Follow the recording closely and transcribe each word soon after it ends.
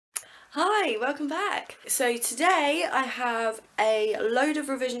Hi, welcome back. So today I have a load of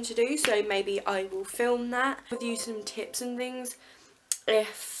revision to do, so maybe I will film that with you, some tips and things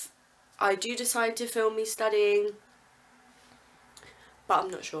if I do decide to film me studying, but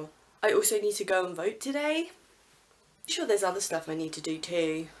I'm not sure. I also need to go and vote today. I'm sure there's other stuff I need to do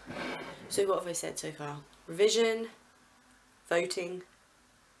too. So what have I said so far? Revision, voting.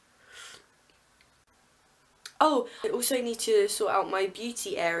 Oh, I also need to sort out my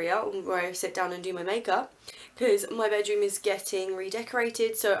beauty area where I sit down and do my makeup, because my bedroom is getting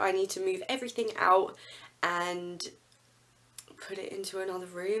redecorated, so I need to move everything out and put it into another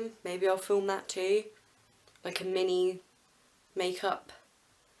room. Maybe I'll film that too, like a mini makeup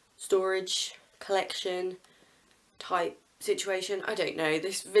storage collection type situation. I don't know,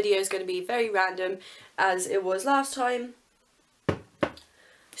 this video is going to be very random as it was last time,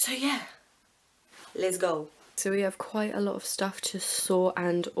 so yeah, let's go. So we have quite a lot of stuff to sort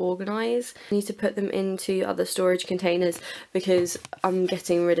and organise. I need to put them into other storage containers because I'm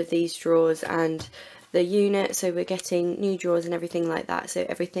getting rid of these drawers and the unit, so we're getting new drawers and everything like that, so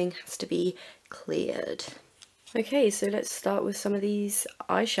everything has to be cleared. Okay, so let's start with some of these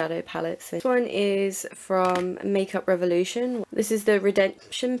eyeshadow palettes. This one is from Makeup Revolution. This is the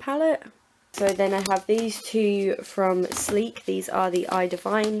Redemption palette. So then I have these two from Sleek. These are the I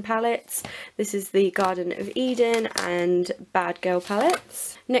Divine palettes. This is the Garden of Eden and Bad Girl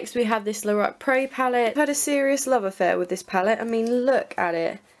palettes. Next we have this Lorac Pro palette. I've had a serious love affair with this palette. I mean, look at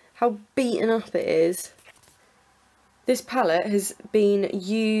it. How beaten up it is. This palette has been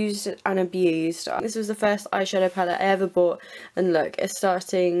used and abused. This was the first eyeshadow palette I ever bought, and look, it's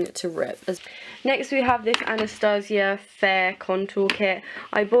starting to rip. Next we have this Anastasia Fair Contour Kit.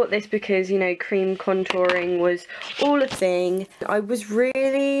 I bought this because, you know, cream contouring was all a thing. I was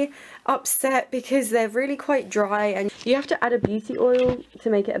really upset because they're really quite dry and you have to add a beauty oil to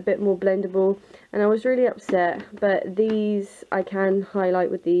make it a bit more blendable, and I was really upset. But these I can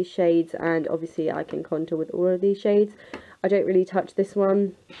highlight with these shades, and obviously I can contour with all of these shades. I don't really touch this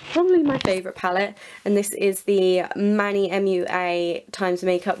one. Probably my favourite palette, and this is the Manny MUA times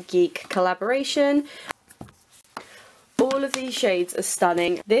Makeup Geek collaboration. All of these shades are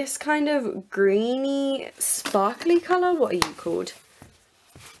stunning. This kind of greeny sparkly colour, what are you called?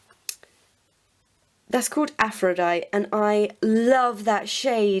 That's called Aphrodite, and I love that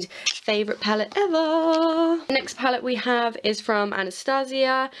shade. Favourite palette ever! The next palette we have is from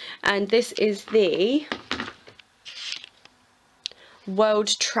Anastasia, and this is the World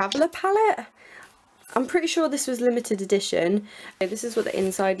Traveller palette. I'm pretty sure this was limited edition. This is what the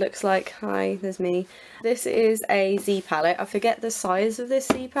inside looks like. Hi, there's me. This is a Z palette. I forget the size of this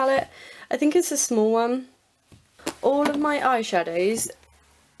Z palette. I think it's a small one. All of my eyeshadows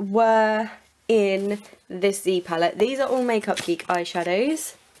were in this Z palette. These are all Makeup Geek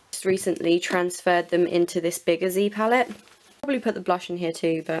eyeshadows. Just recently transferred them into this bigger Z palette. Probably put the blush in here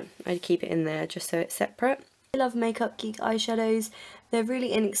too, but I'd keep it in there just so it's separate. I love Makeup Geek eyeshadows. They're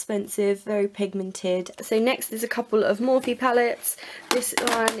really inexpensive, very pigmented. So next is a couple of Morphe palettes. This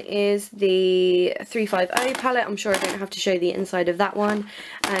one is the 350 palette. I'm sure I don't have to show the inside of that one.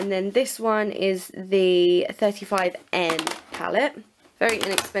 And then this one is the 35N palette. Very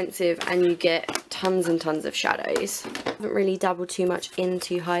inexpensive, and you get tons and tons of shadows. I haven't really dabbled too much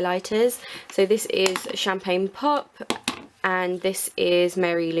into highlighters. So this is Champagne Pop, and this is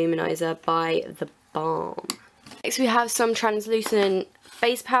Mary Luminizer by The Balm. Next we have some translucent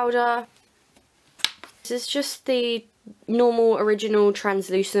face powder. This is just the normal original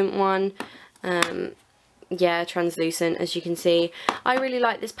translucent one. Yeah, translucent, as you can see. I really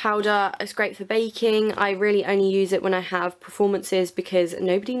like this powder. It's great for baking. I really only use it when I have performances because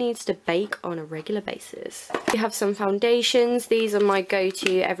nobody needs to bake on a regular basis. We have some foundations. These are my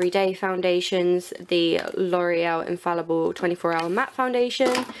go-to everyday foundations. The L'Oreal Infallible 24-Hour Matte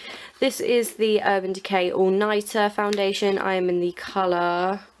Foundation. This is the Urban Decay All Nighter Foundation. I am in the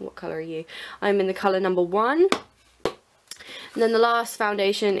colour... what colour are you? I'm in the colour number 1. And then the last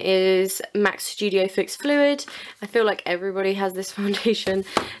foundation is MAC Studio Fix Fluid. I feel like everybody has this foundation.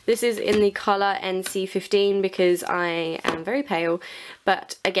 This is in the colour NC15 because I am very pale.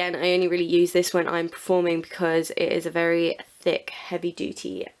 But again, I only really use this when I'm performing because it is a very thick, heavy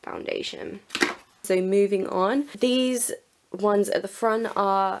duty foundation. So moving on. These ones at the front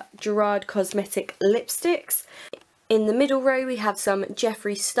are Gerard Cosmetic lipsticks. In the middle row we have some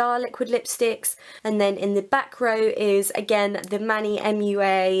Jeffree Star liquid lipsticks, and then in the back row is again the Manny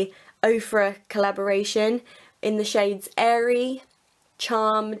MUA Ofra collaboration in the shades Airy,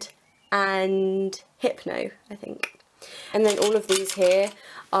 Charmed and Hypno, I think. And then all of these here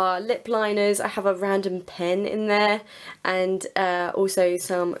are lip liners. I have a random pen in there, and also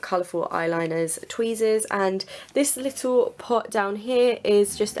some colourful eyeliners, tweezers, and this little pot down here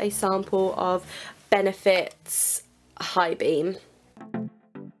is just a sample of Benefit's High Beam.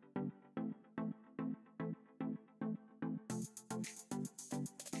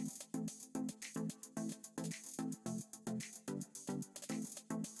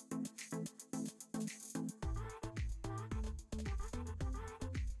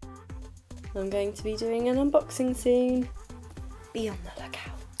 I'm going to be doing an unboxing soon. Be on the lookout.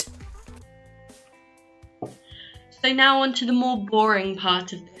 So now on to the more boring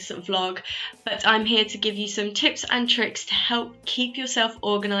part of this vlog, but I'm here to give you some tips and tricks to help keep yourself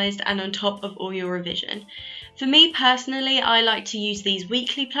organised and on top of all your revision. For me personally, I like to use these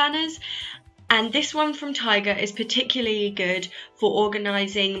weekly planners, and this one from Tiger is particularly good for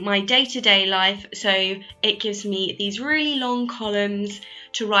organising my day-to-day life, so it gives me these really long columns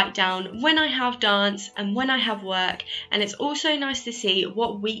to write down when I have dance and when I have work, and it's also nice to see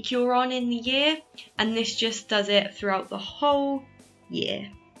what week you're on in the year, and this just does it throughout the whole year.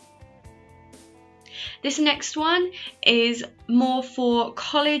 This next one is more for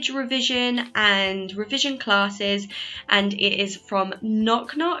college revision and revision classes, and it is from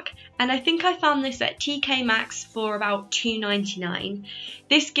Knock Knock, and I think I found this at TK Maxx for about $2.99.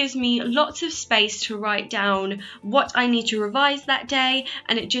 This gives me lots of space to write down what I need to revise that day,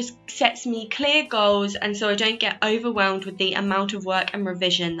 and it just sets me clear goals, and so I don't get overwhelmed with the amount of work and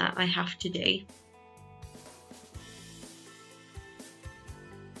revision that I have to do.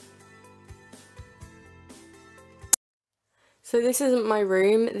 So this isn't my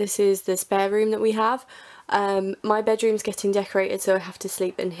room, this is the spare room that we have. My bedroom's getting decorated, so I have to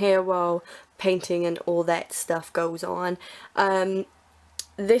sleep in here while painting and all that stuff goes on.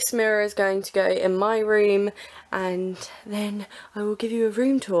 This mirror is going to go in my room, and then I will give you a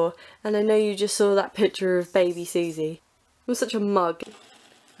room tour. And I know you just saw that picture of baby Susie. I'm such a mug.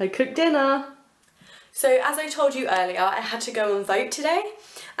 I cooked dinner. So as I told you earlier, I had to go and vote today,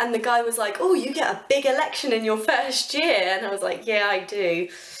 and the guy was like, oh, you get a big election in your first year, and I was like, yeah, I do.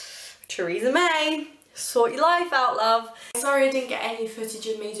 Theresa May, sort your life out, love. Sorry I didn't get any footage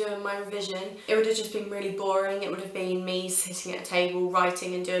of me doing my revision. It would have just been really boring. It would have been me sitting at a table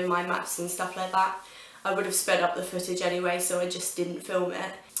writing and doing my maths and stuff like that. I would have sped up the footage anyway, so I just didn't film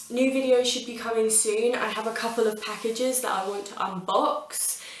it. New videos should be coming soon. I have a couple of packages that I want to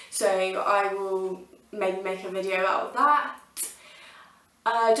unbox, so I will maybe make a video out of that.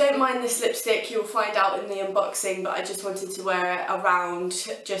 Don't mind this lipstick, you'll find out in the unboxing, but I just wanted to wear it around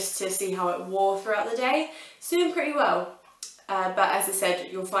just to see how it wore throughout the day. It's doing pretty well, but as I said,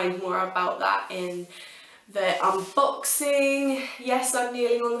 you'll find more about that in the unboxing. Yes, I'm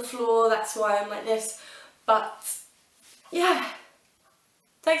kneeling on the floor, that's why I'm like this, but yeah,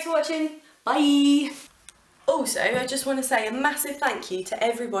 thanks for watching, bye! Also, I just want to say a massive thank you to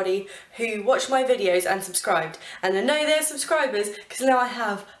everybody who watched my videos and subscribed. And I know they're subscribers because now I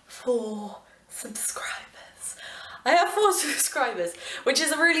have 4 subscribers. I have 4 subscribers, which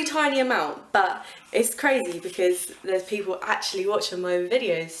is a really tiny amount, but it's crazy because there's people actually watching my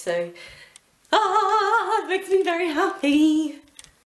videos, so it makes me very happy.